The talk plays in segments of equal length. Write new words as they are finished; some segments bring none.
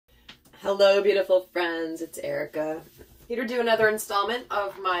Hello, beautiful friends. It's Erika. Here to do another installment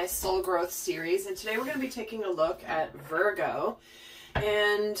of my Soul Growth series. And today we're going to be taking a look at Virgo.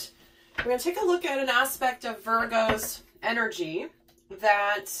 And we're going to take a look at an aspect of Virgo's energy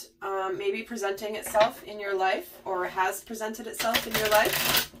that may be presenting itself in your life, or has presented itself in your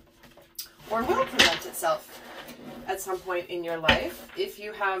life, or will present itself at some point in your life. If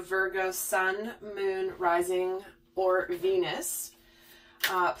you have Virgo Sun, Moon, Rising, or Venus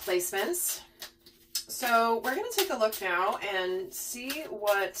placements. So we're going to take a look now and see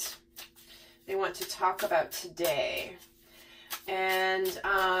what they want to talk about today. And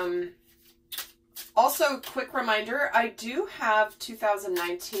also, quick reminder, I do have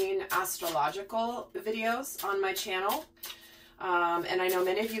 2019 astrological videos on my channel. And I know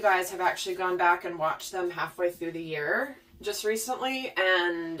many of you guys have actually gone back and watched them halfway through the year just recently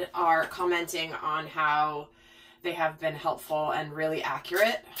and are commenting on how they have been helpful and really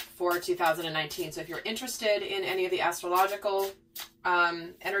accurate for 2019. So if you're interested in any of the astrological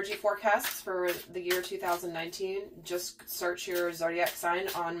energy forecasts for the year 2019, just search your zodiac sign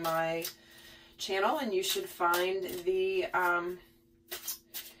on my channel and you should find the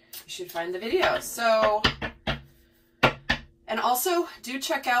video. So, and also do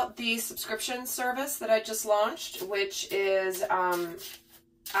check out the subscription service that I just launched, which is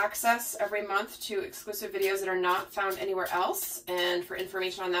access every month to exclusive videos that are not found anywhere else. And for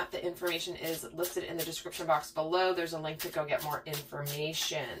information on that, the information is listed in the description box below. There's a link to go get more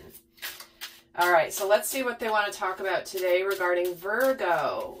information. All right, so let's see what they want to talk about today regarding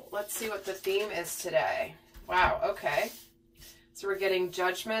Virgo. Let's see what the theme is today. Wow, okay. So we're getting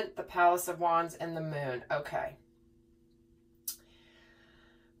Judgment, the Palace of Wands, and the Moon. Okay.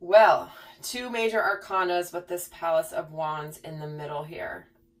 Well, two major arcanas with this Palace of Wands in the middle here.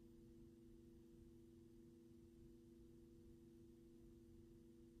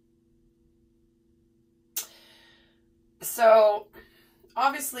 So,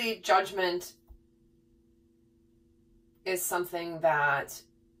 obviously, judgment is something that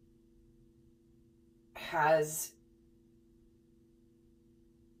has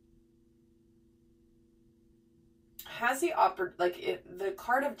the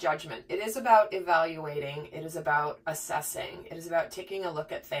card of judgment. It is about evaluating. It is about assessing. It is about taking a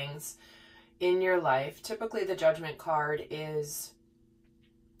look at things in your life. Typically, the judgment card is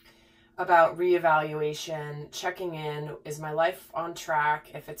about reevaluation, checking in. Is my life on track?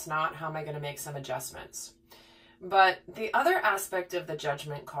 If it's not, how am I going to make some adjustments? But the other aspect of the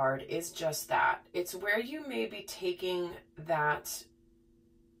judgment card is just that. It's where you may be taking that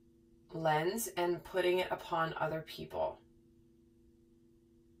lens and putting it upon other people.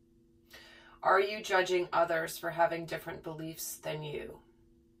 Are you judging others for having different beliefs than you?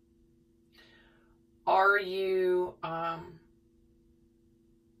 Are you,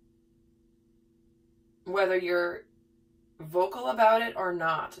 whether you're vocal about it or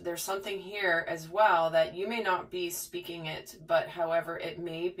not, there's something here as well that you may not be speaking it, but however, it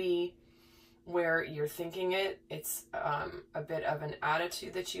may be where you're thinking it. It's a bit of an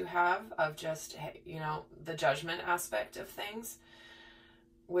attitude that you have of just, you know, the judgment aspect of things,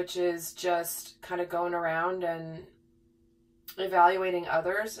 which is just kind of going around and evaluating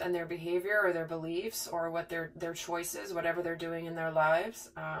others and their behavior or their beliefs or what their choices, whatever they're doing in their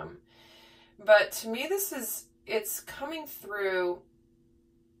lives. But to me, it's coming through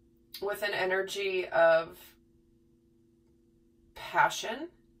with an energy of passion.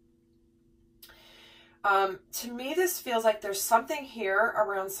 To me, this feels like there's something here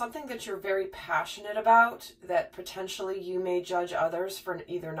around something that you're very passionate about that potentially you may judge others for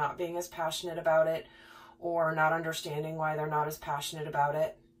either not being as passionate about it or not understanding why they're not as passionate about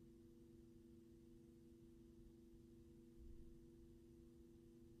it.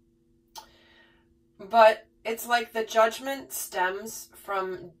 But it's like the judgment stems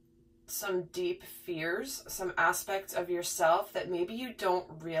from some deep fears, some aspects of yourself that maybe you don't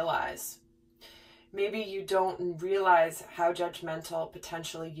realize. Maybe you don't realize how judgmental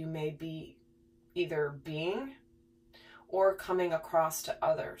potentially you may be either being or coming across to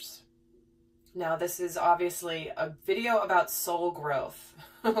others. Now, this is obviously a video about soul growth,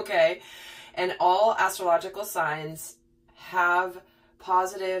 okay? And all astrological signs have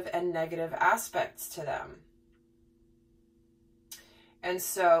positive and negative aspects to them. And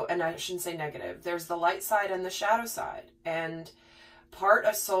so, and I shouldn't say negative, there's the light side and the shadow side. And part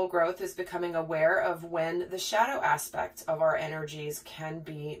of soul growth is becoming aware of when the shadow aspect of our energies can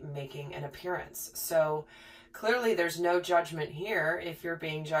be making an appearance. So clearly there's no judgment here if you're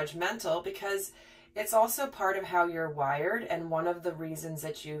being judgmental, because It's also part of how you're wired, and one of the reasons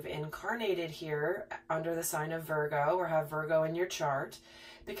that you've incarnated here under the sign of Virgo, or have Virgo in your chart,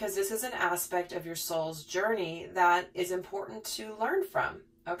 because this is an aspect of your soul's journey that is important to learn from.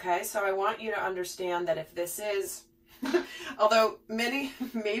 Okay, so I want you to understand that if this is, although maybe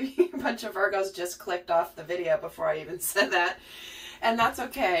a bunch of Virgos just clicked off the video before I even said that, and that's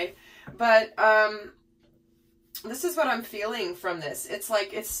okay, but this is what I'm feeling from this. It's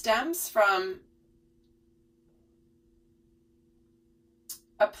like it stems from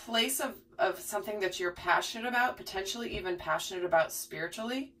a place of something that you're passionate about, potentially even passionate about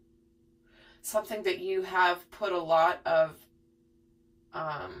spiritually, something that you have put a lot of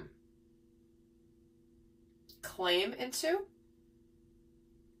claim into.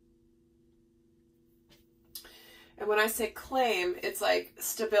 And when I say claim, it's like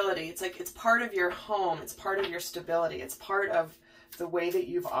stability. It's like it's part of your home. It's part of your stability. It's part of the way that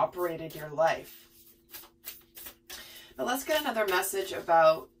you've operated your life. But let's get another message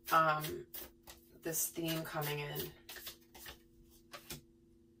about this theme coming in.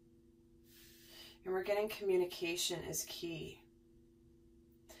 And we're getting communication is key.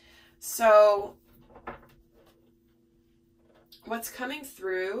 So what's coming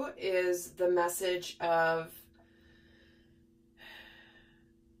through is the message of,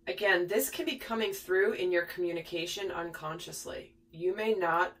 again, this can be coming through in your communication unconsciously. You may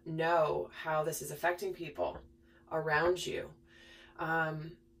not know how this is affecting people around you.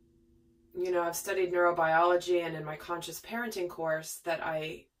 You know, I've studied neurobiology, and in my conscious parenting course that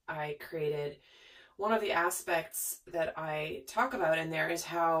I created, one of the aspects that I talk about in there is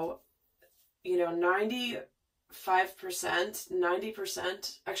how, you know, 90%,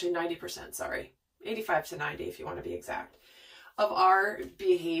 actually 90%, sorry, 85 to 90 if you want to be exact, of our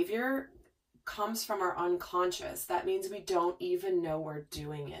behavior comes from our unconscious. That means we don't even know we're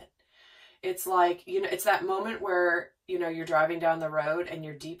doing it. It's like, you know, it's that moment where, you know, you're driving down the road and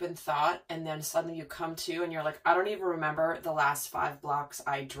you're deep in thought, and then suddenly you come to and you're like, I don't even remember the last 5 blocks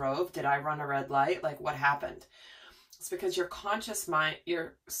I drove. Did I run a red light? Like, what happened? It's because your conscious mind,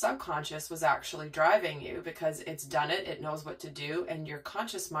 your subconscious was actually driving you, because it's done it, it knows what to do, and your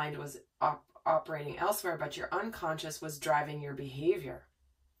conscious mind was operating elsewhere, but your unconscious was driving your behavior.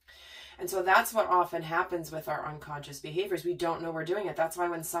 And so that's what often happens with our unconscious behaviors. We don't know we're doing it. That's why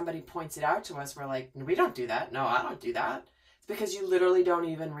when somebody points it out to us, we're like, we don't do that. No, I don't do that. It's because you literally don't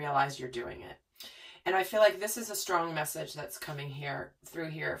even realize you're doing it. And I feel like this is a strong message that's coming here through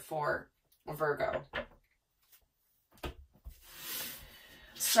here for Virgo.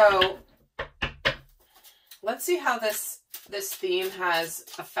 So let's see how this theme has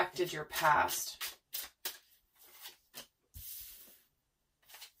affected your past.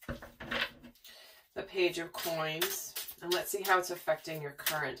 The Page of Coins, and let's see how it's affecting your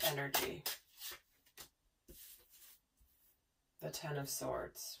current energy. The Ten of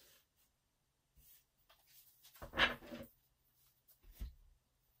Swords.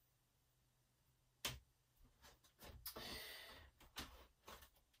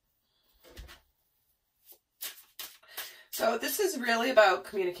 So this is really about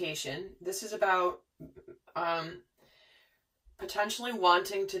communication. This is about potentially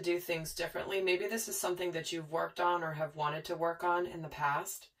wanting to do things differently. Maybe this is something that you've worked on or have wanted to work on in the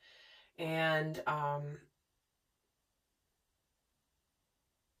past. And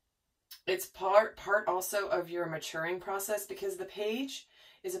it's part also of your maturing process, because the page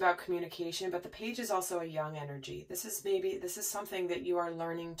is about communication, but the page is also a young energy. This is something that you are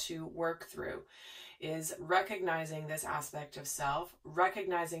learning to work through, is recognizing this aspect of self,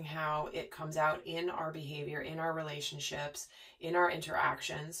 recognizing how it comes out in our behavior, in our relationships, in our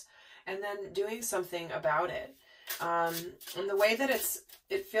interactions, and then doing something about it. And the way that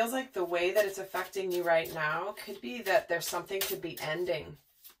it feels like the way that it's affecting you right now could be that something could be ending.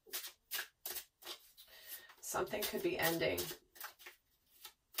 Something could be ending.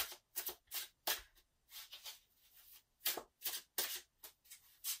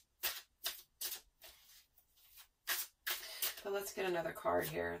 But let's get another card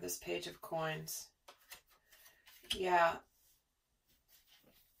here. This Page of Coins. Yeah.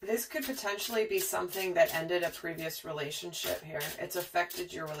 This could potentially be something that ended a previous relationship here. It's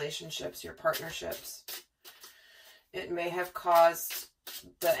affected your relationships, your partnerships. It may have caused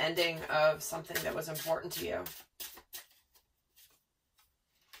the ending of something that was important to you.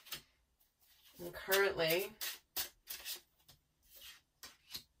 And currently,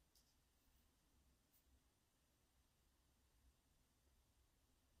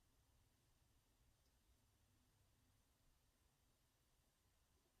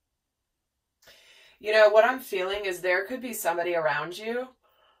 you know, what I'm feeling is there could be somebody around you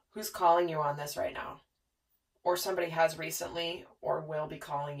who's calling you on this right now. Or somebody has recently or will be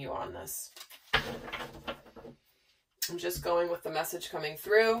calling you on this. I'm just going with the message coming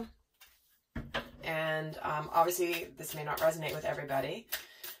through. And obviously this may not resonate with everybody.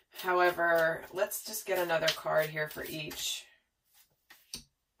 However, let's just get another card here for each.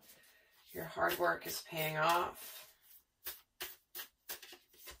 Your hard work is paying off.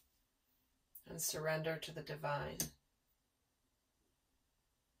 And surrender to the divine.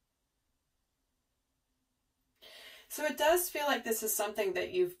 So it does feel like this is something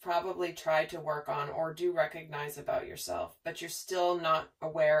that you've probably tried to work on or do recognize about yourself, but you're still not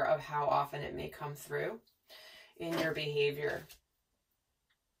aware of how often it may come through in your behavior.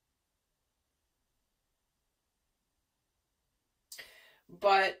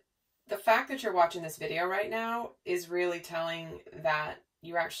 But the fact that you're watching this video right now is really telling that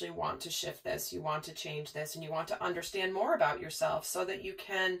you actually want to shift this, you want to change this, and you want to understand more about yourself so that you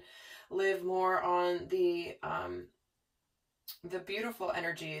can live more on the beautiful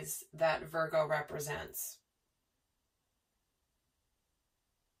energies that Virgo represents.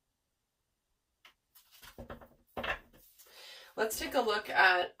 Let's take a look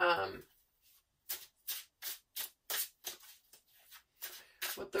at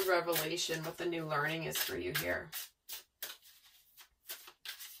what the revelation, what the new learning is for you here.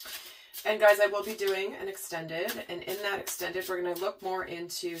 And guys, I will be doing an extended, and in that extended, we're going to look more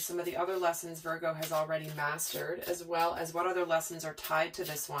into some of the other lessons Virgo has already mastered, as well as what other lessons are tied to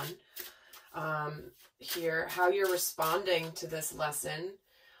this one. Here, how you're responding to this lesson.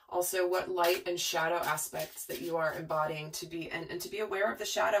 Also, what light and shadow aspects that you are embodying to be, and to be aware of the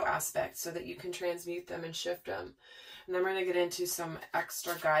shadow aspects so that you can transmute them and shift them. And then we're going to get into some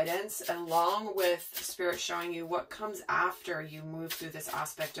extra guidance along with Spirit showing you what comes after you move through this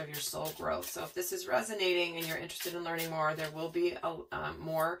aspect of your soul growth. So if this is resonating and you're interested in learning more, there will be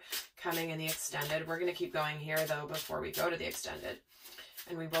more coming in the extended. We're going to keep going here though before we go to the extended.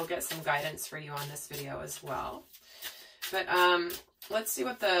 And we will get some guidance for you on this video as well. But let's see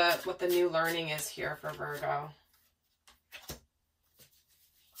what the new learning is here for Virgo.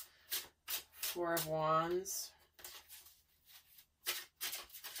 Four of Wands.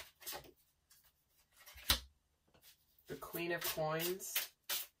 The Queen of Coins.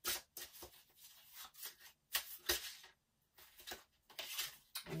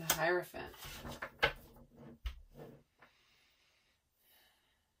 And the Hierophant.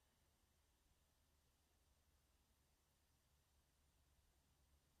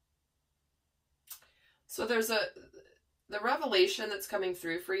 So there's the revelation that's coming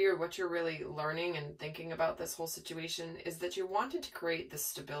through for you, or what you're really learning and thinking about this whole situation, is that you're wanting to create this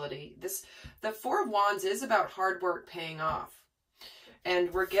stability. The Four of Wands is about hard work paying off.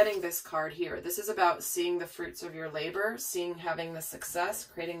 And we're getting this card here. This is about seeing the fruits of your labor, having the success,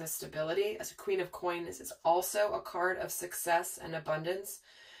 creating the stability. As a Queen of Coins is also a card of success and abundance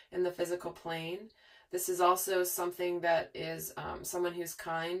in the physical plane. This is also something that is someone who's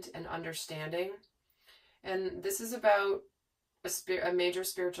kind and understanding. And this is about a major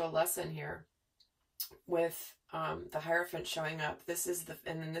spiritual lesson here with the Hierophant showing up.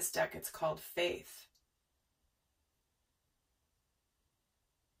 And in this deck, it's called Faith.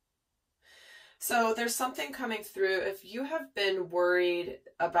 So there's something coming through. If you have been worried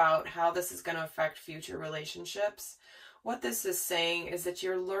about how this is going to affect future relationships, what this is saying is that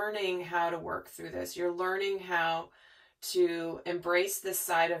you're learning how to work through this. You're learning how to embrace this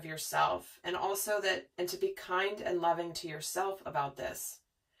side of yourself, and also to be kind and loving to yourself about this.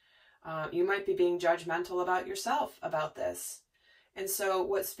 You might be being judgmental about yourself about this. And so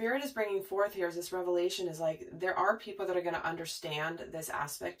what Spirit is bringing forth here is this revelation is like, there are people that are going to understand this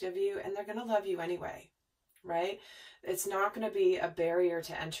aspect of you, and they're going to love you anyway, right? It's not going to be a barrier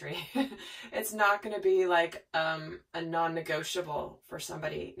to entry. It's not going to be like a non-negotiable for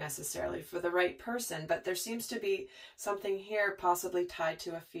somebody necessarily, for the right person. But there seems to be something here possibly tied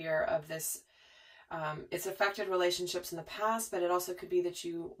to a fear of this. It's affected relationships in the past, but it also could be that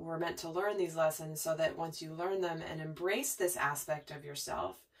you were meant to learn these lessons so that once you learn them and embrace this aspect of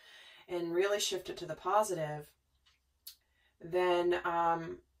yourself and really shift it to the positive, then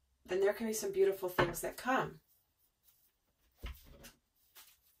there can be some beautiful things that come.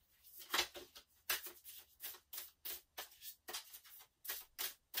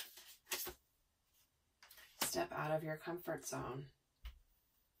 Step out of your comfort zone.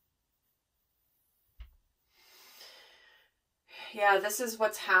 Yeah, this is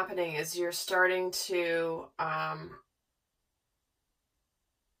what's happening, is you're starting to,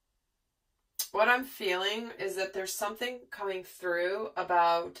 what I'm feeling is that there's something coming through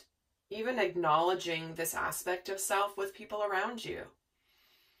about even acknowledging this aspect of self with people around you.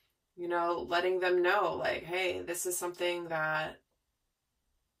 You know, letting them know, like, hey, this is something that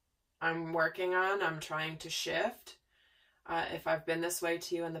I'm working on. I'm trying to shift. If I've been this way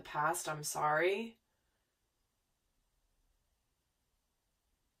to you in the past, I'm sorry.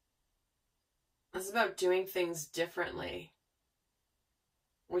 This is about doing things differently,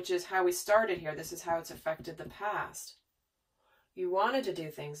 which is how we started here. This is how it's affected the past. You wanted to do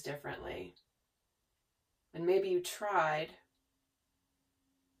things differently, and maybe you tried,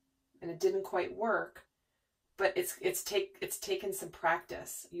 and it didn't quite work, but it's taken some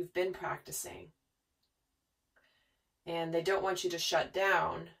practice. You've been practicing, and they don't want you to shut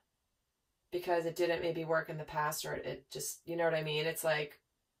down because it didn't maybe work in the past, or it just, you know what I mean? It's like,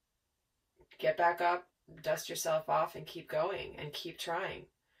 get back up, dust yourself off, and keep going and keep trying.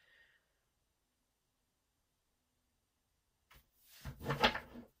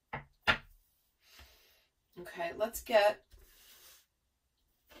 Okay, let's get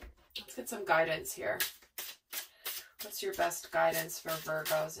some guidance here. What's your best guidance for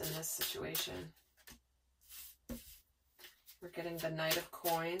Virgos in this situation? We're getting the Knight of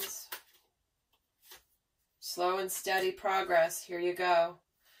Coins. Slow and steady progress. Here you go.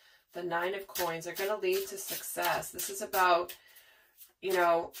 The Nine of Coins are going to lead to success. This is about, you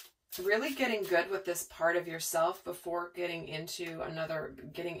know, really getting good with this part of yourself before getting into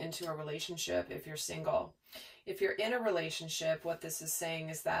a relationship if you're single. If you're in a relationship, what this is saying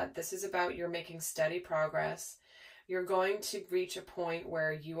is that this is about you're making steady progress. You're going to reach a point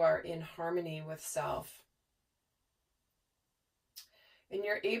where you are in harmony with self. And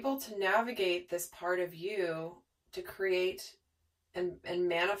you're able to navigate this part of you to create and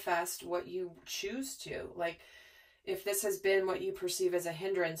manifest what you choose to. Like, if this has been what you perceive as a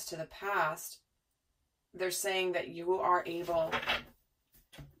hindrance to the past, they're saying that you are able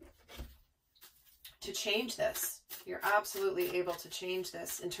to change this. You're absolutely able to change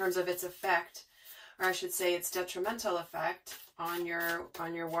this in terms of its effect, or I should say its detrimental effect on your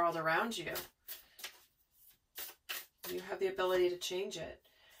world around you. You have the ability to change it.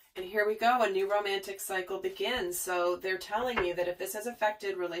 And here we go, a new romantic cycle begins. So they're telling you that if this has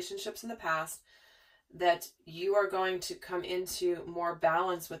affected relationships in the past, that you are going to come into more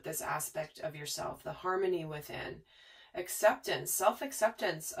balance with this aspect of yourself, the harmony within, acceptance,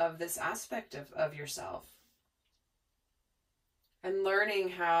 self-acceptance of this aspect of yourself. And learning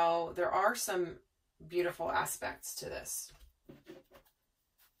how there are some beautiful aspects to this.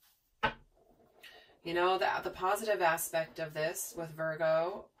 You know, the positive aspect of this with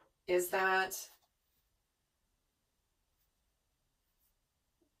Virgo is that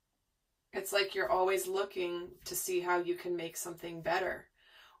it's like you're always looking to see how you can make something better,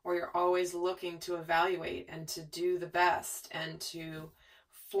 or you're always looking to evaluate and to do the best and to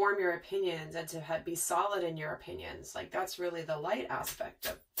form your opinions and to be solid in your opinions. Like, that's really the light aspect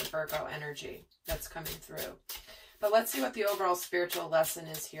of the Virgo energy that's coming through. But let's see what the overall spiritual lesson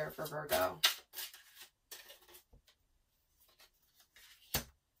is here for Virgo.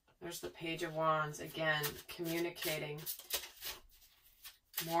 There's the Page of Wands. Again, communicating.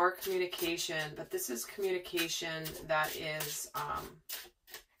 More communication, but this is communication that is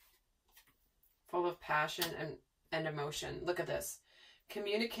full of passion and emotion. Look at this.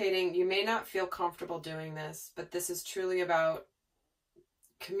 Communicating, you may not feel comfortable doing this, but this is truly about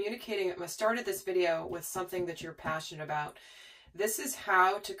communicating. I started this video with something that you're passionate about. This is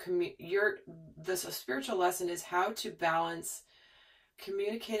how to this spiritual lesson is how to balance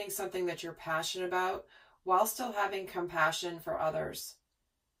communicating something that you're passionate about while still having compassion for others.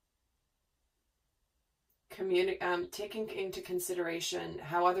 Taking into consideration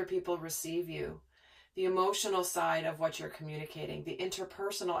how other people receive you, the emotional side of what you're communicating, the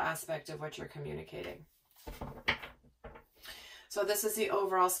interpersonal aspect of what you're communicating. So this is the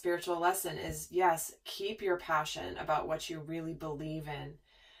overall spiritual lesson is, yes, keep your passion about what you really believe in,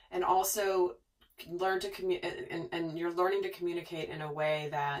 and also learn to and you're learning to communicate in a way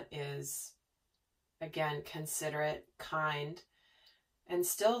that is, again, considerate, kind, and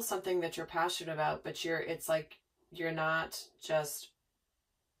still something that you're passionate about, but it's like you're not just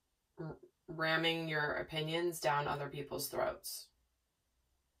ramming your opinions down other people's throats,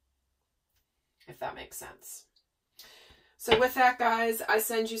 if that makes sense. So with that, guys, I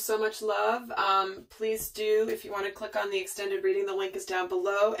send you so much love. Please do, if you want to click on the extended reading, the link is down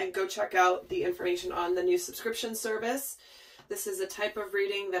below, and go check out the information on the new subscription service. This is a type of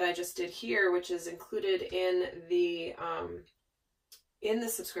reading that I just did here, which is included in the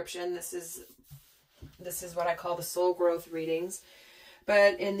subscription. This is what I call the soul growth readings.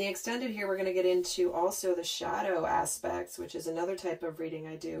 But in the extended here, we're going to get into also the shadow aspects, which is another type of reading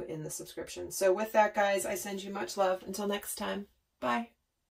I do in the subscription. So with that, guys, I send you much love. Until next time, bye.